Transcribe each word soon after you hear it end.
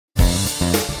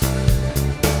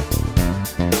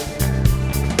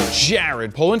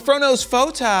Jared Polin,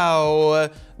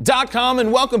 FroKnowsPhoto.com,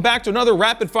 and welcome back to another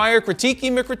rapid fire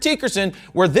critiquing McCritiquerson,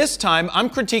 where this time I'm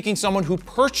critiquing someone who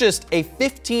purchased a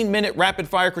 15-minute rapid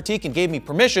fire critique and gave me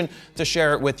permission to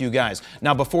share it with you guys.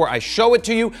 Now, before I show it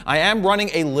to you, I am running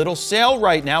a little sale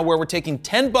right now where we're taking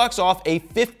 $10 off a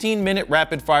 15-minute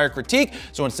rapid fire critique.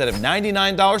 So instead of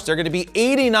 $99, they're going to be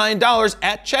 $89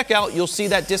 at checkout. You'll see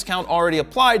that discount already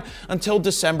applied until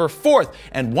December 4th.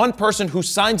 And one person who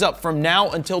signs up from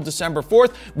now until December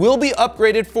 4th will be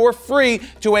upgraded for free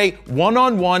to a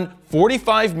one-on-one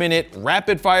 45-minute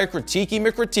rapid-fire critiquing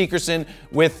McCritiquerson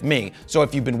with me. So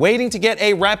if you've been waiting to get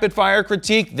a rapid-fire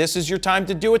critique, this is your time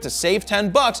to do it, to save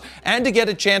 $10 and to get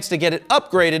a chance to get it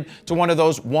upgraded to one of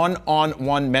those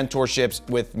one-on-one mentorships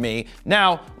with me.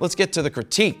 Now, let's get to the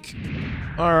critique.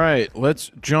 All right,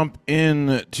 let's jump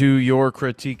in to your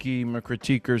critiquing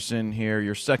McCritiquerson here,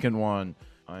 your second one.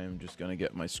 I am just going to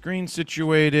get my screen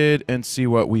situated and see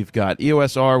what we've got.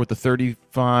 EOS R with the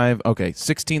 35, okay,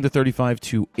 16 to 35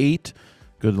 to 8.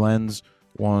 Good lens,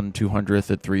 1/200th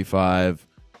at 3.5.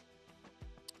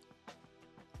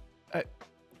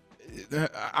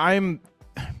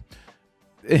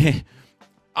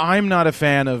 I'm not a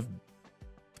fan of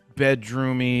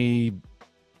bedroomy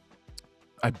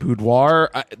boudoir.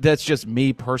 That's just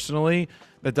me personally.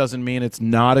 That doesn't mean it's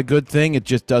not a good thing. It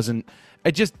just doesn't,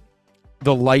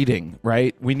 the lighting,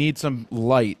 right? We need some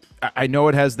light. I know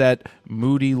it has that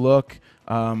moody look.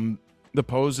 The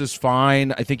pose is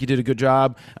fine. I think you did a good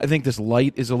job. I think this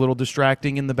light is a little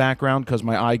distracting in the background because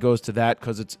my eye goes to that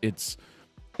because it's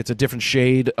a different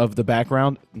shade of the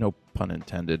background. No pun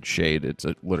intended. Shade. It's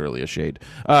literally a shade.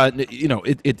 You know,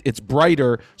 it's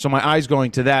brighter, so my eye's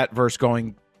going to that versus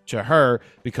going to her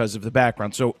because of the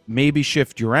background. So maybe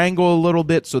shift your angle a little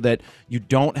bit so that you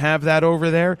don't have that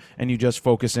over there and you just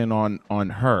focus in on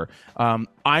her.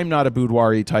 I'm not a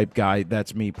boudoir type guy.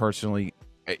 That's me personally.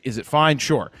 Is it fine?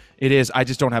 Sure, it is. I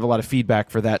just don't have a lot of feedback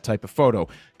for that type of photo.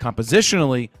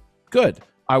 Compositionally, good.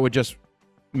 I would just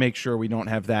make sure we don't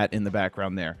have that in the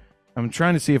background there. I'm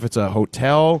trying to see if it's a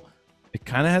hotel. It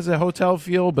kind of has a hotel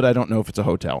feel, but I don't know if it's a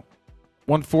hotel.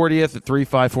 1/40th at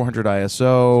 3.5, 400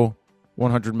 ISO.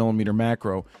 100mm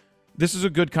macro. This is a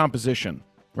good composition,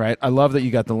 right? I love that you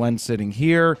got the lens sitting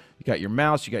here. You got your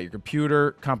mouse, you got your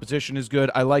computer. Composition is good.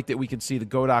 I like that we can see the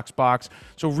Godox box.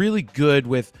 So really good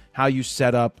with how you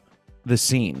set up the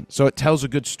scene. So it tells a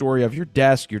good story of your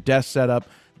desk setup.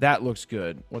 That looks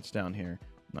good. What's down here?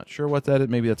 Not sure what that is.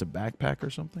 Maybe that's a backpack or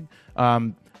something.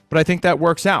 But I think that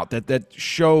works out. That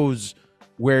shows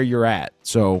where you're at.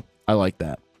 So I like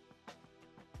that.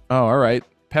 Oh, all right.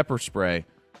 Pepper spray.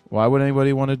 Why would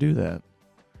anybody want to do that?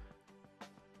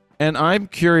 And I'm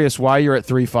curious why you're at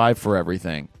 3.5 for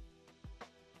everything.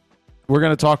 We're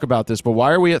going to talk about this, but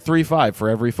why are we at 3.5 for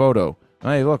every photo?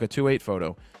 Hey, look, a 2.8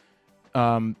 photo.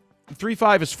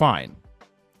 3.5 is fine.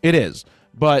 It is.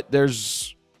 But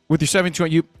there's, with your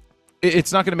 720,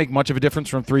 it's not going to make much of a difference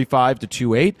from 3.5 to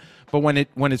 2.8. But when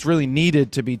it's really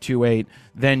needed to be 2.8,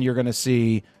 then you're going to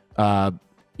see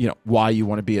you know, why you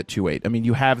want to be at 2.8. I mean,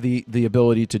 you have the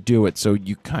ability to do it, so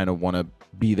you kind of want to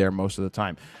be there most of the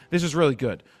time. This is really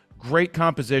good. Great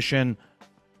composition.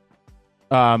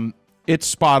 It's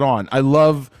spot on. I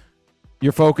love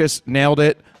your focus. Nailed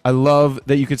it. I love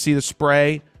that you can see the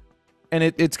spray, and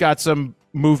it's got some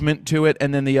movement to it,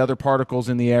 and then the other particles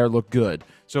in the air look good.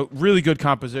 So really good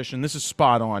composition. This is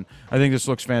spot on. I think this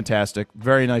looks fantastic.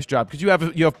 Very nice job, because you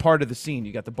have part of the scene.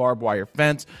 You got the barbed wire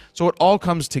fence, so it all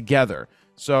comes together.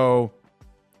 So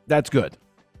that's good.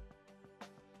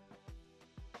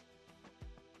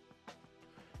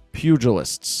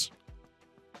 Pugilists.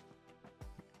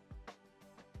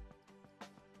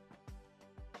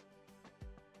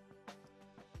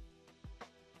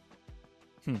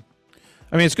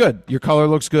 I mean, it's good. Your color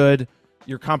looks good.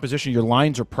 Your composition, your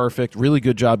lines are perfect. Really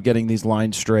good job getting these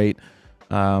lines straight.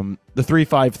 The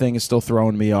 3.5 thing is still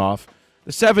throwing me off.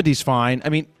 The 70's fine. I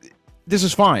mean, this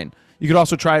is fine. You could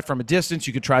also try it from a distance.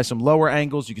 You could try some lower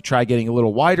angles. You could try getting a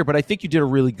little wider, but I think you did a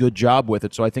really good job with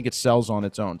it, so I think it sells on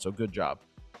its own, so good job.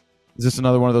 Is this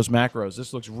another one of those macros?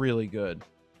 This looks really good.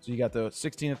 So you got the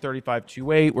 16 to 35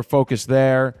 2.8. We're focused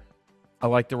there. I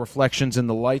like the reflections in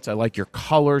the lights. I like your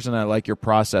colors, and I like your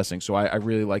processing, so I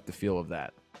really like the feel of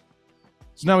that.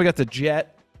 So now we got the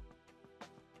jet.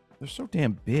 They're so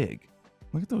damn big.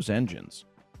 Look at those engines.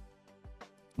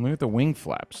 And look at the wing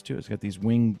flaps, too. It's got these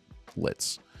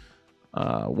winglets.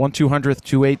 1/200th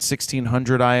 2.8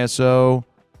 1600 ISO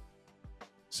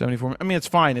 74. I mean, it's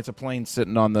fine. It's a plane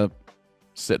sitting on the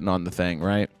thing,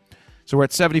 right? So we're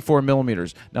at 74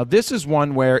 millimeters. Now this is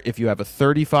one where if you have a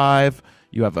 35,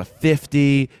 you have a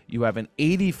 50, you have an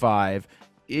 85,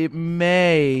 it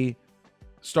may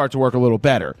start to work a little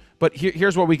better. But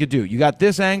here's what we could do. You got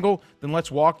this angle, then let's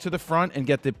walk to the front and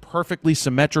get the perfectly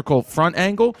symmetrical front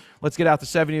angle. Let's get out the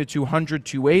 70 to 200,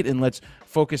 2.8, and let's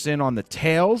focus in on the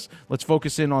tails. Let's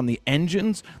focus in on the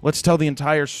engines. Let's tell the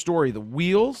entire story, the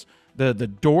wheels, the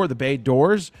door, the bay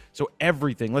doors, so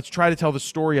everything. Let's try to tell the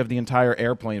story of the entire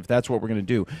airplane if that's what we're going to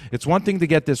do. It's one thing to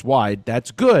get this wide. That's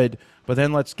good, but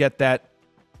then let's get that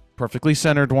perfectly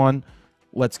centered one.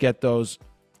 Let's get those.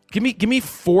 Give me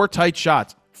 4 tight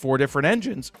shots. 4 different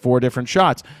engines, 4 different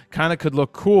shots. Kind of could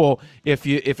look cool if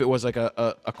it was like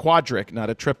a quadric, not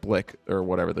a triplet or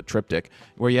whatever, the triptych,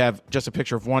 where you have just a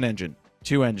picture of one engine,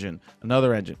 2 engine,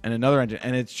 another engine, and another engine,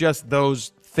 and it's just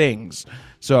those things.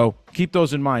 So keep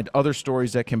those in mind. Other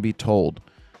stories that can be told.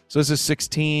 So this is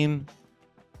 16.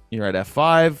 You're at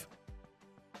f5.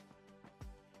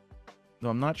 No,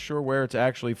 I'm not sure where it's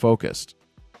actually focused.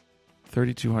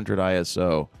 3200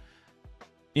 ISO.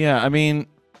 Yeah, I mean,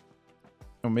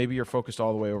 or maybe you're focused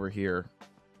all the way over here.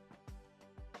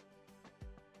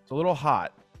 It's a little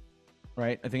hot,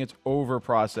 right? I think it's over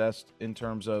processed in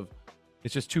terms of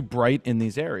it's just too bright in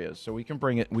these areas. So we can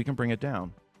bring it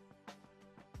down.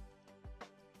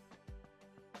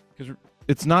 Because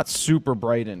it's not super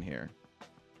bright in here.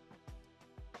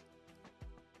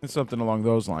 It's something along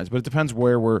those lines, but it depends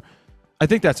where we're. I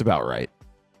think that's about right.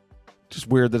 Just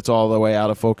weird that it's all the way out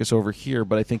of focus over here,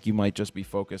 but I think you might just be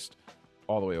focused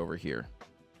all the way over here.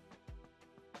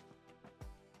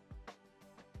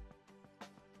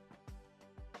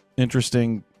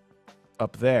 Interesting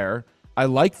up there. I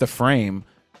like the frame.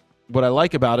 What I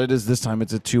like about it is this time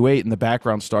it's a 2.8 and the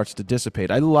background starts to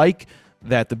dissipate. I like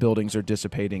that the buildings are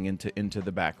dissipating into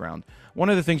the background. One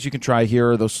of the things you can try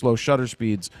here are those slow shutter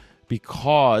speeds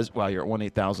because, well, you're at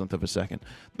 1/8,000th of a second.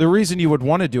 The reason you would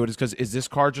want to do it is because is this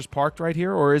car just parked right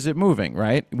here or is it moving,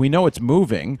 right? We know it's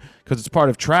moving because it's part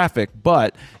of traffic,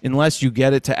 but unless you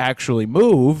get it to actually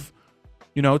move,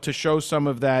 you know, to show some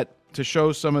of that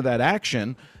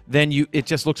action, then it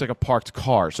just looks like a parked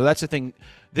car. So that's the thing.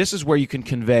 This is where you can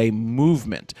convey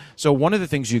movement. So one of the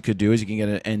things you could do is you can get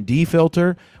an ND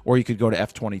filter, or you could go to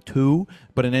f22,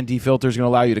 but an ND filter is going to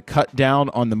allow you to cut down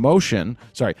on the motion,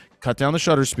 cut down the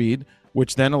shutter speed,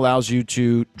 which then allows you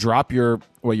to drop you're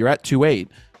at 2.8,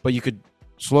 but you could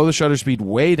slow the shutter speed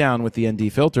way down with the ND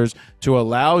filters to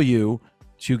allow you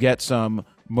to get some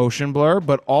motion blur,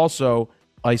 but also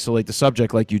isolate the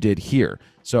subject like you did here.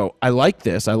 So I like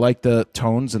this. I like the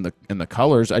tones and the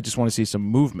colors. I just want to see some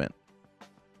movement.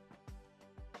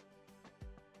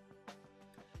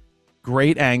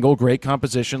 Great angle, great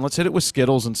composition. Let's hit it with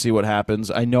Skittles and see what happens.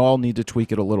 I know I'll need to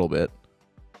tweak it a little bit.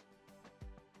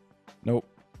 Nope,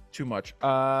 too much.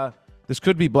 This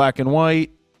could be black and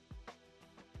white.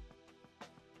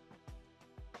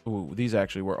 Ooh, these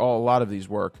actually work. Oh, a lot of these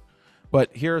work. But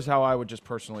here's how I would just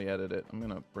personally edit it. I'm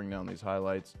going to bring down these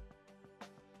highlights.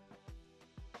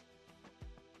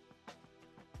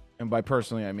 And by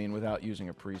personally, I mean without using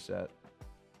a preset.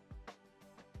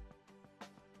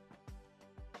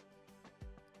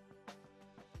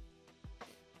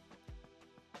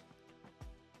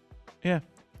 Yeah,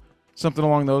 something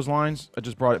along those lines. I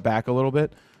just brought it back a little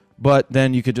bit. But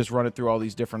then you could just run it through all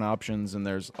these different options, and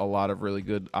there's a lot of really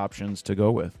good options to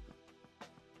go with.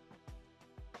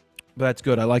 But that's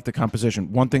good. I like the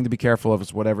composition. One thing to be careful of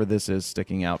is whatever this is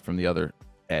sticking out from the other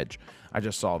edge. I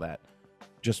just saw that.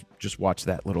 Just watch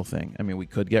that little thing. I mean, we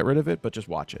could get rid of it, but just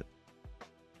watch it.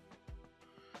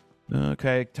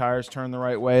 Okay, tires turn the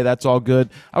right way. That's all good.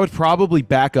 I would probably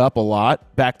back up a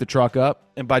lot, back the truck up.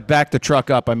 And by back the truck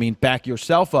up, I mean back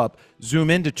yourself up, zoom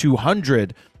into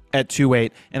 200 at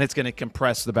 2.8, and it's going to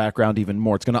compress the background even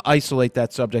more. It's going to isolate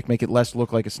that subject, make it less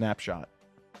look like a snapshot.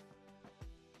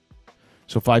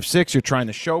 So 5.6, you're trying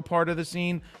to show part of the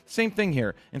scene. Same thing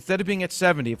here. Instead of being at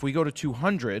 70, if we go to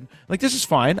 200, like this is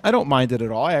fine. I don't mind it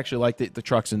at all. I actually like the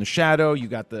trucks in the shadow. You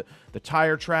got the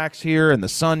tire tracks here and the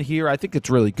sun here. I think it's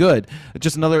really good.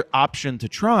 Just another option to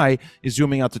try is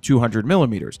zooming out to 200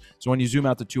 millimeters. So when you zoom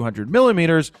out to 200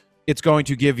 millimeters, it's going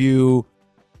to give you,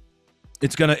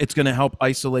 it's going to help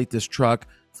isolate this truck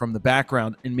from the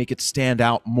background and make it stand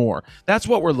out more. That's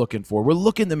what we're looking for. We're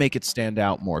looking to make it stand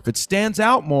out more. If it stands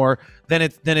out more, then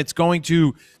it's going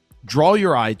to draw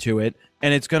your eye to it,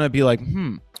 and it's going to be like,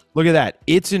 look at that.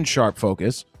 It's in sharp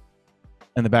focus,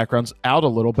 and the background's out a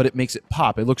little, but it makes it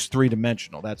pop. It looks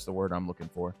three-dimensional. That's the word I'm looking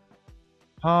for.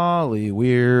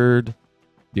 Hollyweird.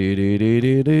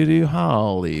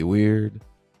 Hollyweird.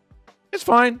 It's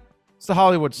fine. It's the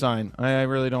Hollywood sign. I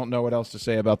really don't know what else to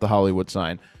say about the Hollywood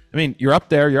sign. I mean, you're up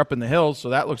there, you're up in the hills, so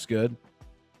that looks good.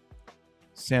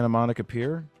 Santa Monica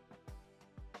Pier.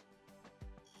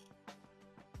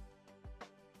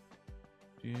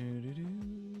 No,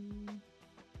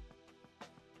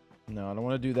 I don't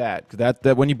want to do that.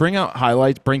 That when you bring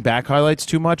back highlights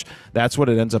too much, that's what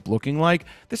it ends up looking like.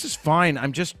 This is fine.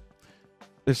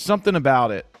 There's something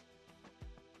about it.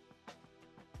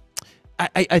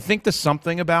 I think the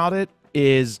something about it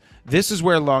is this is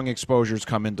where long exposures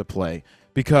come into play,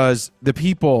 because the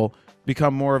people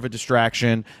become more of a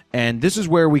distraction, and this is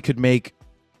where we could make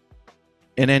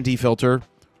an ND filter,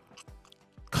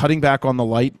 cutting back on the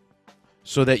light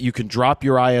so that you can drop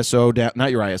your ISO down,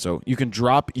 not your ISO, you can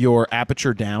drop your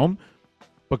aperture down,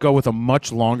 but go with a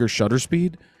much longer shutter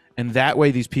speed. And that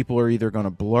way these people are either going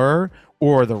to blur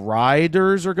or the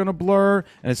riders are going to blur,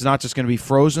 and it's not just going to be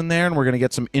frozen there, and we're going to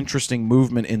get some interesting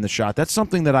movement in the shot. That's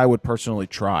something that I would personally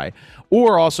try.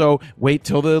 Or also wait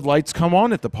till the lights come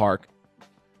on at the park.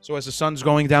 So as the sun's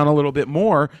going down a little bit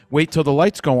more, wait till the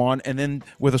lights go on, and then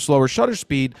with a slower shutter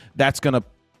speed, that's going to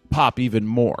pop even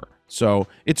more. So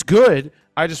it's good.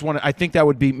 I think that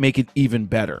would make it even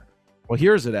better. Well,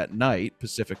 here's it at night,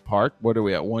 Pacific Park. What are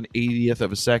we at? 1/80th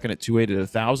of a second at 2/8 at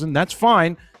 1,000. That's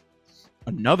fine.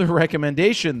 Another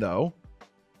recommendation, though,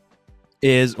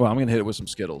 is, well, I'm going to hit it with some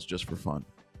Skittles just for fun.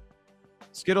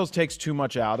 Skittles takes too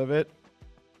much out of it.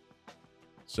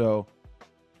 So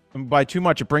by too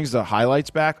much, it brings the highlights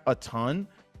back a ton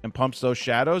and pumps those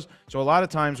shadows. So a lot of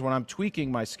times when I'm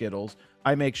tweaking my Skittles,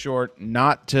 I make sure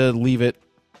not to leave it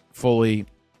fully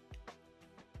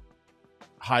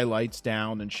highlights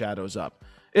down and shadows up.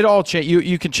 It all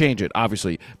you can change it,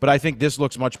 obviously, but I think this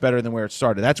looks much better than where it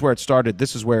started. That's where it started.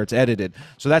 This is where it's edited.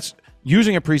 So that's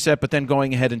using a preset, but then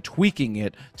going ahead and tweaking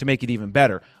it to make it even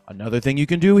better. Another thing you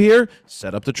can do here,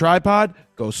 set up the tripod,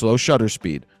 go slow shutter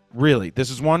speed. Really, this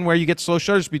is one where you get slow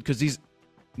shutter speed because these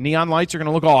neon lights are going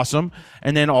to look awesome,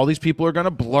 and then all these people are going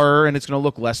to blur, and it's going to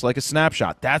look less like a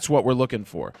snapshot. That's what we're looking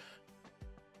for.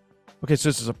 Okay, so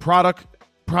this is a product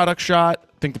shot. I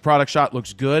think the product shot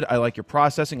looks good. I like your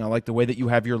processing. I like the way that you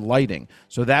have your lighting.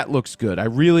 So that looks good. I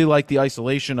really like the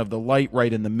isolation of the light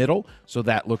right in the middle. So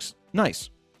that looks nice.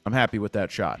 I'm happy with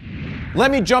that shot. Let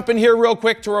me jump in here real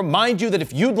quick to remind you that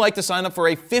if you'd like to sign up for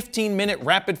a 15-minute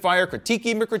rapid-fire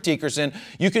Critiquing McCritiquerson,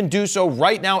 you can do so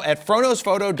right now at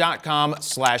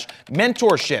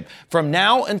FroKnowsPhoto.com/mentorship. From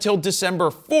now until December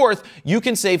 4th, you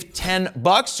can save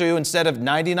 $10. So instead of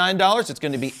 $99, it's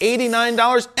going to be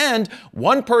 $89, and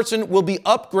one person will be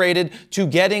upgraded to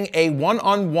getting a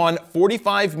one-on-one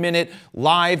 45-minute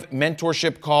live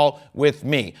mentorship call with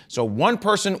me. So one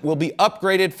person will be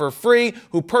upgraded for free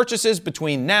who purchases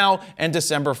between now and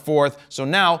December 4th. So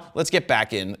now let's get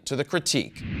back into the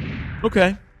critique.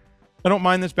 Okay. I don't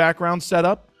mind this background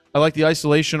setup. I like the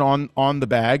isolation on the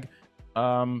bag.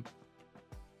 I'm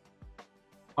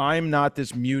not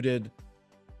this muted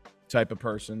type of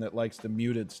person that likes the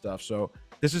muted stuff. So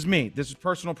this is me. This is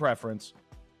personal preference.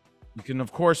 You can,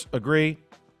 of course, agree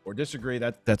or disagree.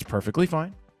 That's perfectly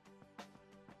fine.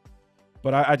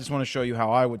 But I just want to show you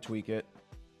how I would tweak it.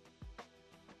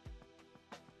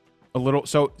 A little,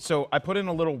 so I put in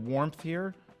a little warmth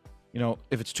here. You know,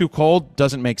 if it's too cold,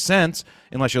 doesn't make sense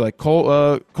unless you're like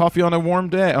coffee on a warm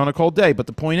day, on a cold day. But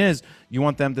the point is, you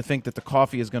want them to think that the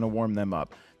coffee is going to warm them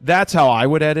up. That's how I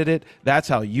would edit it. That's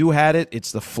how you had it.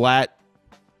 It's the flat.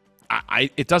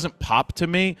 It doesn't pop to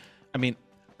me. I mean,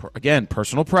 again,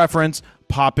 personal preference.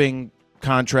 Popping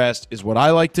contrast is what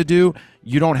I like to do.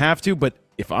 You don't have to, but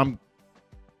if I'm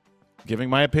giving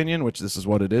my opinion, which this is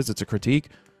what it is, it's a critique.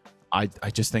 I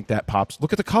just think that pops.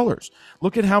 Look at the colors.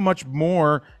 Look at how much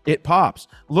more it pops.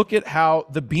 Look at how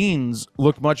the beans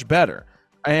look much better.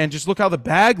 And just look how the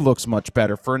bag looks much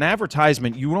better. For an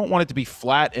advertisement, you don't want it to be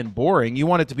flat and boring. You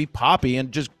want it to be poppy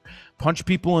and just punch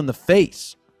people in the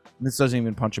face. And this doesn't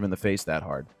even punch them in the face that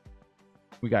hard.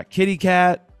 We got Kitty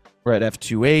Cat. We're at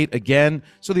f2.8 again.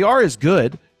 So the R is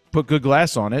good. Put good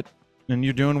glass on it, and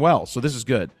you're doing well. So this is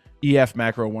good. EF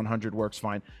macro 100 works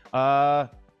fine.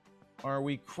 Are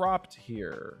we cropped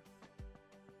here?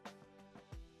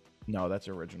 No, that's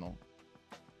original.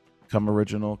 Come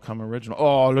original, come original.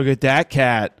 Oh, look at that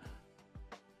cat.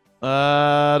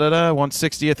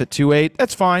 1/60th at 2.8.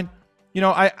 That's fine. You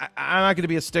know, I'm not going to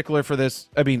be a stickler for this.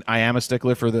 I mean, I am a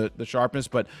stickler for the sharpness,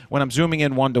 but when I'm zooming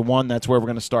in 1:1, that's where we're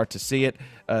going to start to see it,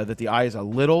 that the eye is a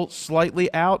little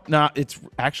slightly out. No, it's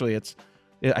actually,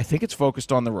 I think it's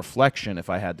focused on the reflection, if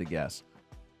I had to guess.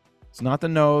 It's not the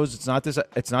nose. It's not this.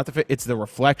 It's not the. It's the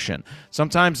reflection.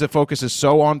 Sometimes the focus is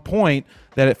so on point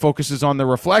that it focuses on the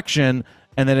reflection,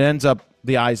 and then it ends up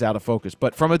the eye's out of focus.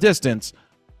 But from a distance,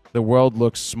 the world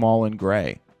looks small and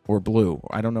gray or blue.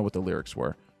 I don't know what the lyrics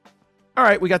were. All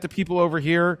right, we got the people over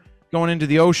here going into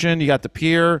the ocean. You got the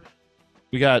pier.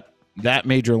 We got that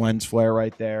major lens flare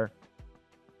right there.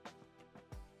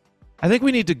 I think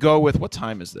we need to go with, what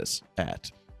time is this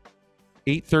at?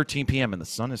 8:13 p.m. and the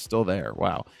sun is still there.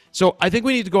 Wow. So I think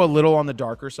we need to go a little on the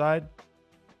darker side.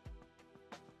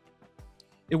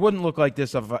 It wouldn't look like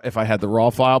this if I had the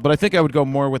raw file, but I think I would go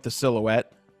more with the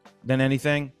silhouette than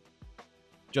anything,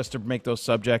 just to make those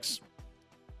subjects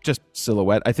just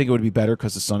silhouette. I think it would be better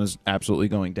because the sun is absolutely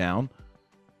going down.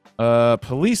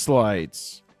 Police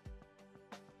lights.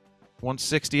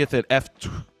 1/60th at f.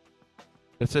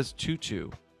 It says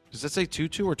 2.2. Does that say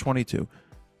 2.2 or 22?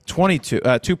 22.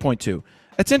 2.2.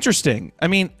 That's interesting. I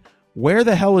mean, where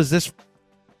the hell is this?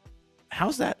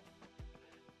 How's that?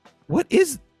 What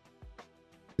is?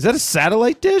 Is that a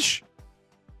satellite dish?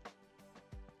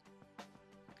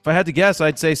 If I had to guess,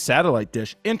 I'd say satellite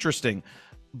dish. Interesting.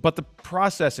 But the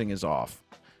processing is off.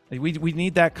 We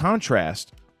need that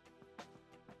contrast.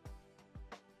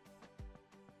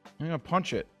 I'm going to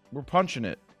punch it. We're punching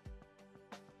it.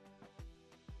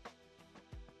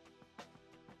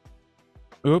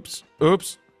 Oops.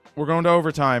 Oops. We're going to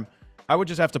overtime. I would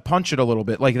just have to punch it a little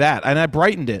bit like that. And I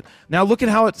brightened it. Now look at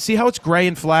how it, see how it's gray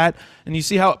and flat? And you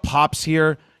see how it pops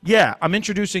here? Yeah, I'm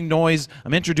introducing noise.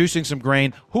 I'm introducing some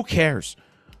grain. Who cares?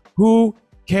 Who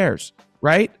cares?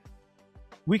 Right?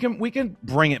 We can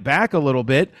bring it back a little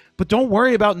bit, but don't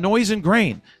worry about noise and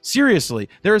grain. Seriously,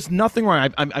 there is nothing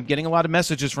wrong. I'm getting a lot of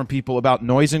messages from people about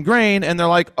noise and grain, and they're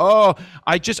like, oh,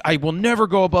 I will never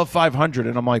go above 500.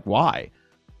 And I'm like, why?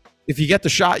 If you get the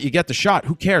shot, you get the shot.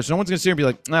 Who cares? No one's going to sit here and be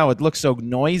like, no, it looks so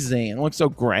noisy and it looks so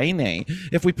grainy.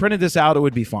 If we printed this out, it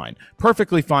would be fine.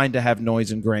 Perfectly fine to have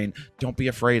noise and grain. Don't be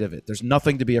afraid of it. There's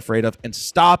nothing to be afraid of. And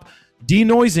stop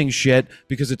denoising shit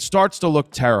because it starts to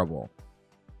look terrible.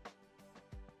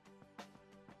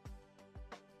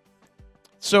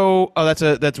 So, oh,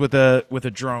 that's with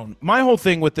a drone. My whole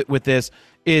thing with this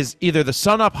is either the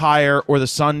sun up higher or the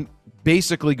sun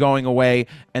basically going away,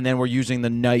 and then we're using the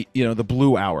night, the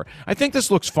blue hour. I think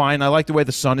this looks fine. I like the way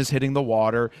the sun is hitting the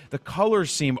water. The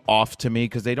colors seem off to me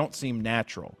because they don't seem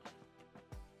natural.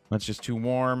 That's just too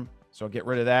warm, so I'll get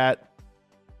rid of that.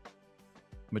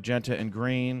 Magenta and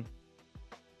green.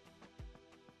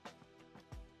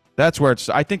 That's where it's,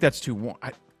 I think that's too warm.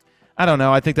 I don't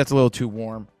know. I think that's a little too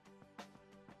warm.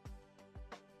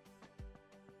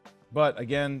 But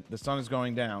again, the sun is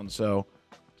going down, so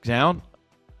down.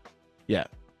 Yeah,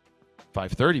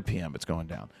 5:30 p.m. it's going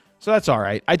down. So that's all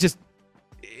right.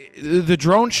 The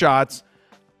drone shots,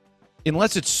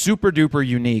 unless it's super duper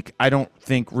unique, I don't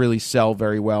think really sell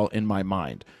very well in my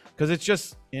mind. Because it's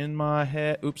just in my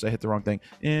head. Oops, I hit the wrong thing.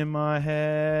 In my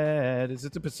head. Is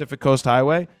it the Pacific Coast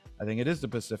Highway? I think it is the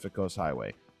Pacific Coast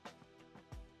Highway.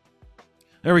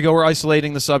 There we go. We're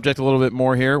isolating the subject a little bit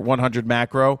more here. 100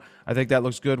 macro. I think that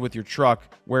looks good with your truck.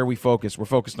 Where we focus? We're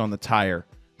focused on the tire.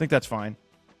 I think that's fine.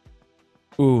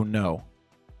 Ooh, no.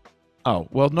 Oh,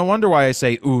 well, no wonder why I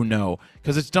say ooh, no.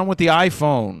 Because it's done with the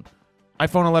iPhone.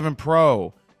 iPhone 11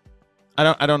 Pro.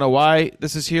 I don't know why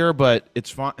this is here, but it's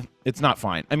fine. It's not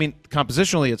fine. I mean,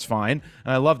 compositionally, it's fine.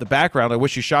 And I love the background. I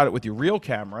wish you shot it with your real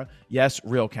camera. Yes,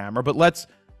 real camera. But let's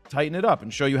tighten it up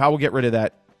and show you how we'll get rid of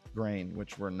that grain,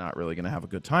 which we're not really going to have a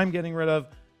good time getting rid of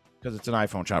because it's an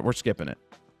iPhone shot. We're skipping it.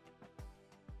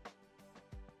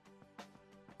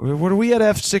 What are we at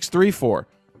f6.3 for?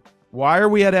 Why are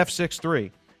we at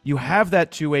f6.3? You have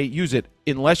that 2.8. Use it.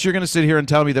 Unless you're going to sit here and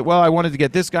tell me that, well, I wanted to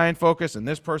get this guy in focus and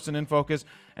this person in focus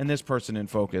and this person in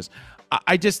focus.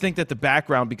 I just think that the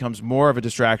background becomes more of a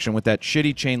distraction with that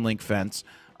shitty chain link fence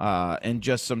and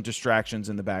just some distractions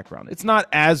in the background. It's not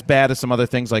as bad as some other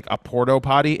things like a porta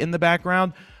potty in the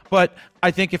background, but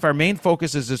I think if our main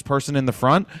focus is this person in the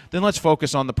front, then let's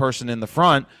focus on the person in the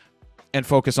front and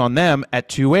focus on them at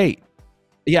 2.8.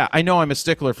 Yeah, I know I'm a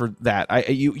stickler for that.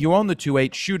 You own the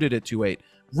 2.8, shoot it at 2.8.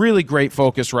 Really great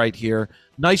focus right here.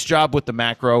 Nice job with the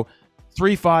macro.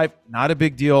 3.5, not a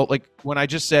big deal. Like when I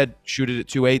just said shoot it at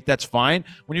 2.8, that's fine.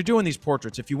 When you're doing these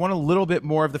portraits, if you want a little bit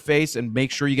more of the face and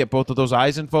make sure you get both of those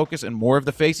eyes in focus and more of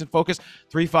the face in focus,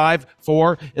 3.5,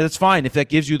 4, that's fine if that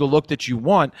gives you the look that you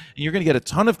want. And you're going to get a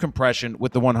ton of compression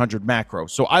with the 100 macro.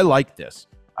 So I like this.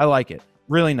 I like it.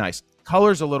 Really nice.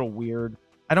 Color's a little weird.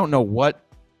 I don't know what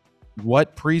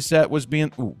preset was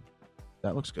being... Ooh,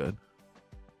 that looks good.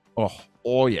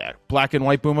 Oh yeah. Black and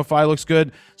white Boomify looks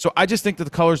good. So I just think that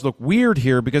the colors look weird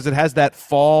here because it has that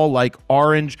fall, like,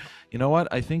 orange. You know what?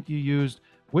 I think you used...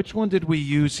 Which one did we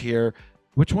use here?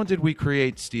 Which one did we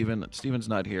create, Steven? Steven's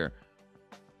not here.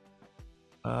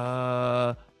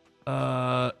 Is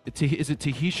it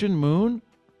Tahitian Moon?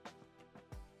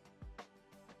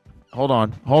 Hold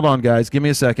on, guys. Give me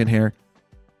a second here.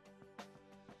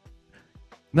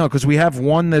 No, because we have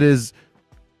one that is...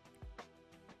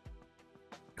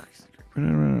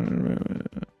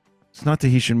 It's not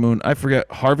Tahitian moon. I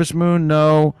forget. Harvest moon?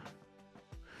 No.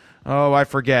 Oh, I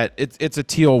forget. It's a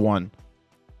teal one.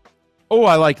 Oh,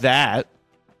 I like that.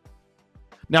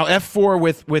 Now, F4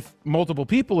 with multiple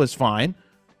people is fine,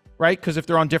 right? Because if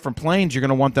they're on different planes, you're going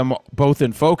to want them both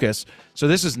in focus. So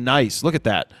this is nice. Look at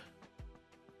that.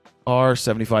 R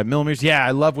 75 millimeters. Yeah,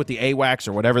 I love with the AWACS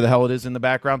or whatever the hell it is in the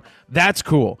background. That's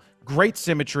cool. Great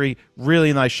symmetry.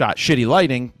 Really nice shot. Shitty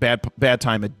lighting. Bad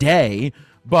time of day,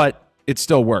 but it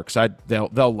still works. They'll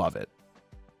love it.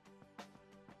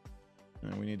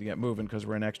 And we need to get moving because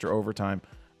we're in extra overtime.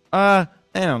 I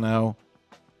don't know.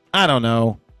 I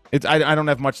don't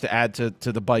have much to add to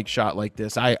the bike shot like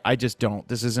this. I just don't.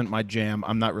 This isn't my jam.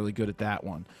 I'm not really good at that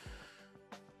one.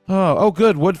 Oh,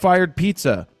 good. Wood-fired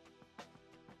pizza.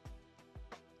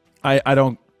 I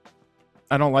don't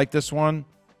like this one.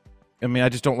 I mean, I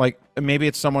just don't like. Maybe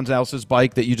it's someone else's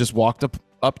bike that you just walked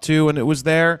up to and it was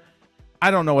there. I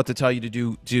don't know what to tell you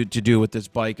to do with this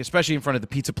bike, especially in front of the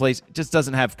pizza place. It just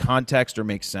doesn't have context or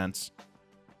make sense.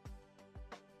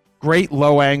 Great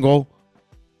low angle.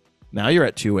 Now you're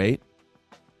at 2.8.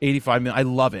 85 mil. I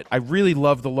love it. I really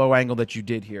love the low angle that you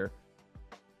did here.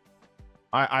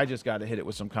 I just got to hit it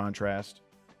with some contrast.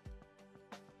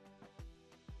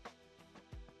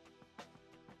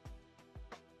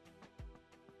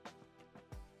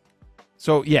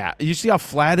 So, yeah, you see how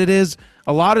flat it is?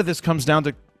 A lot of this comes down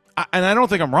to, and I don't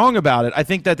think I'm wrong about it. I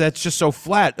think that that's just so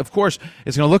flat. Of course,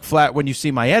 it's going to look flat when you see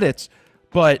my edits,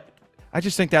 but I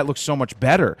just think that looks so much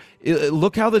better.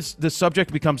 Look how the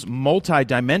subject becomes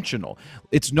multi-dimensional.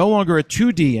 It's no longer a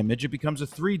 2D image. It becomes a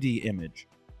 3D image.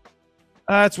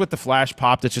 It's with the flash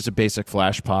pop. That's just a basic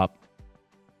flash pop.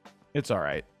 It's all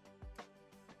right.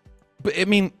 But, I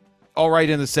mean, all right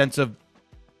in the sense of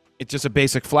it's just a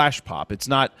basic flash pop. It's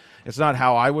not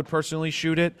how I would personally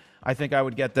shoot it. I think I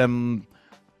would get them,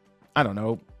 I don't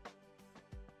know,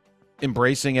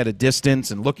 embracing at a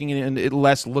distance and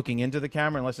less looking into the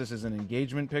camera, unless this is an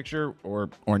engagement picture or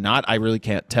not. I really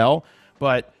can't tell,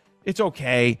 but it's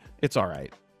okay. It's all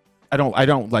right. I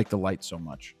don't like the light so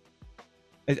much.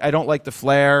 I don't like the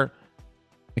flare.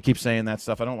 I keep saying that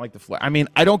stuff. I don't like the flare. I mean,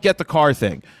 I don't get the car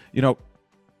thing. You know,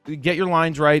 get your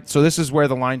lines right. So this is where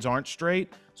the lines aren't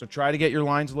straight. So try to get your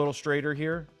lines a little straighter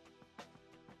here.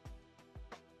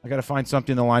 I got to find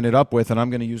something to line it up with, and I'm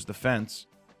going to use the fence.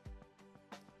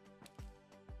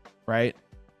 Right?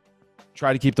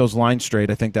 Try to keep those lines straight.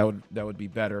 I think that would be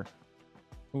better.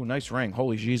 Ooh, nice ring.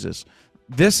 Holy Jesus.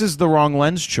 This is the wrong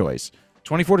lens choice.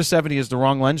 24-70 is the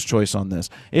wrong lens choice on this.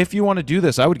 If you want to do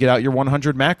this, I would get out your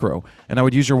 100 macro, and I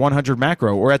would use your 100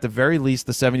 macro, or at the very least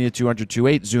the 70-200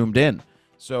 2.8 zoomed in.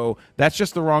 So that's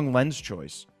just the wrong lens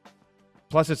choice.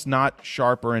 Plus, it's not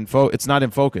sharp or it's not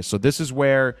in focus. So this is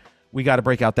where we got to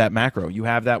break out that macro. You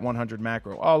have that 100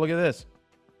 macro. Oh, look at this.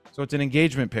 So it's an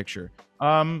engagement picture.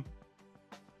 So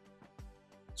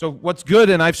what's good,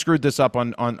 and I've screwed this up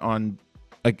on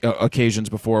occasions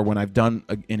before when I've done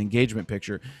an engagement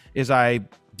picture, is I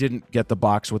didn't get the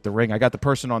box with the ring. I got the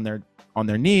person on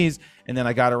their knees, and then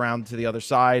I got around to the other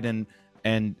side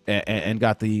and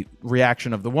got the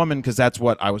reaction of the woman, because that's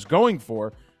what I was going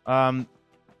for.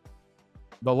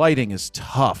 The lighting is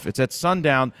tough. It's at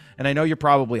sundown, and I know you're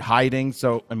probably hiding.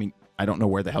 So, I mean, I don't know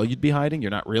where the hell you'd be hiding.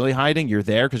 You're not really hiding. You're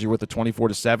there because you're with the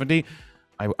 24-70.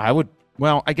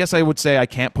 I guess I would say I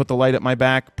can't put the light at my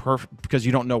back because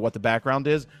you don't know what the background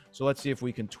is. So let's see if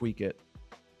we can tweak it.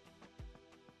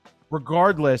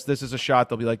 Regardless, this is a shot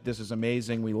they'll be like, this is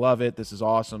amazing. We love it. This is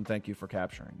awesome. Thank you for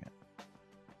capturing it.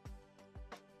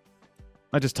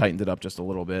 I just tightened it up just a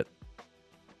little bit.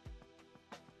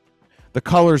 The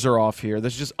colors are off here.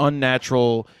 This is just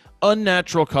unnatural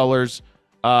colors.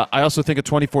 I also think a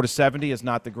 24-70 is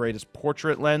not the greatest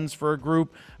portrait lens for a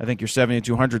group. I think your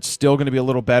 70-200 is still going to be a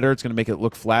little better. It's going to make it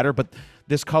look flatter, but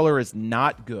this color is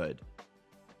not good.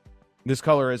 This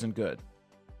color isn't good.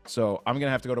 So I'm going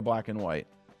to have to go to black and white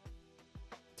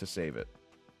to save it.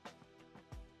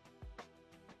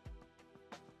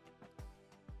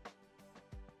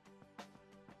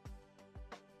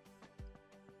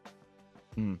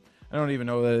 I don't even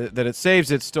know that it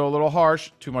saves. It's still a little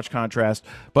harsh, too much contrast,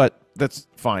 but that's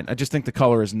fine. I just think the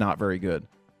color is not very good.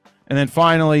 And then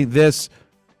finally, this,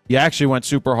 you actually went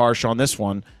super harsh on this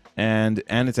one, and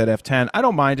it's at f10. I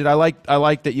don't mind it. I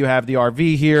like that you have the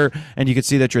RV here, and you can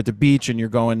see that you're at the beach and you're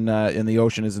going in the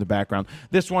ocean is in the background.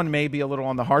 This one may be a little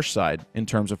on the harsh side in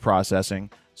terms of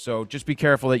processing, so just be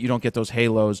careful that you don't get those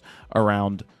halos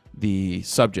around the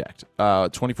subject.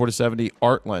 24-70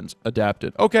 art lens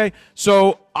adapted. Okay,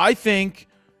 so I think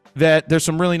that there's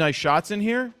some really nice shots in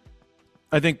here.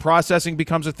 I think processing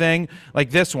becomes a thing. Like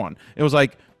this one, it was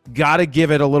like, gotta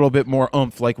give it a little bit more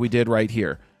oomph like we did right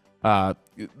here.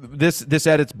 this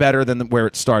edit's better than where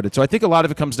it started. So I think a lot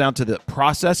of it comes down to the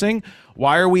processing.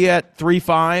 Why are we at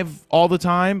 3.5 all the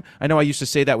time? I know I used to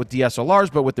say that with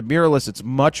DSLRs, but with the mirrorless, it's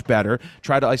much better.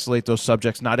 Try to isolate those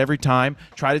subjects, not every time.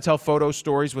 Try to tell photo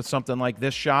stories with something like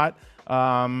this shot.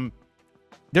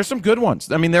 There's some good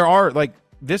ones. I mean, there are, like,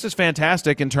 this is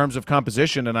fantastic in terms of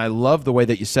composition, and I love the way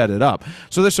that you set it up.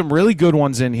 So there's some really good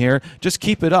ones in here. Just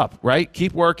keep it up, right?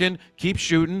 Keep working, keep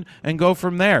shooting, and go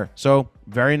from there. So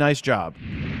very nice job.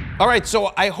 All right,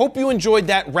 so I hope you enjoyed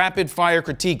that rapid fire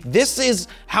critique. This is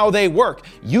how they work.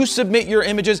 You submit your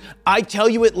images, I tell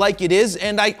you it like it is,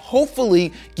 and I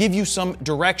hopefully give you some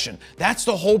direction. That's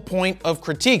the whole point of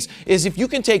critiques, is if you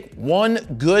can take one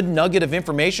good nugget of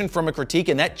information from a critique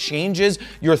and that changes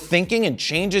your thinking and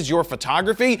changes your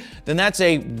photography, then that's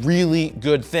a really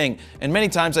good thing. And many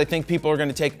times I think people are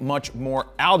gonna take much more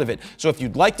out of it. So if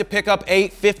you'd like to pick up a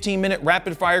 15-minute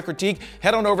rapid fire critique,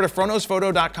 head on over to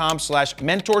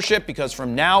FroKnowsPhoto.com/mentorship, because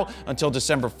from now until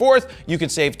December 4th, you can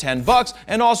save $10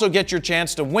 and also get your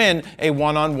chance to win a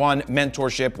one-on-one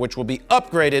mentorship, which will be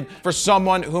upgraded for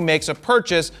someone who makes a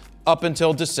purchase up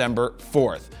until December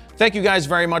 4th. Thank you guys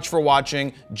very much for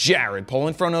watching. Jared,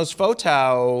 Polin,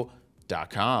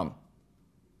 FroKnowsPhoto.com.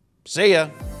 See ya.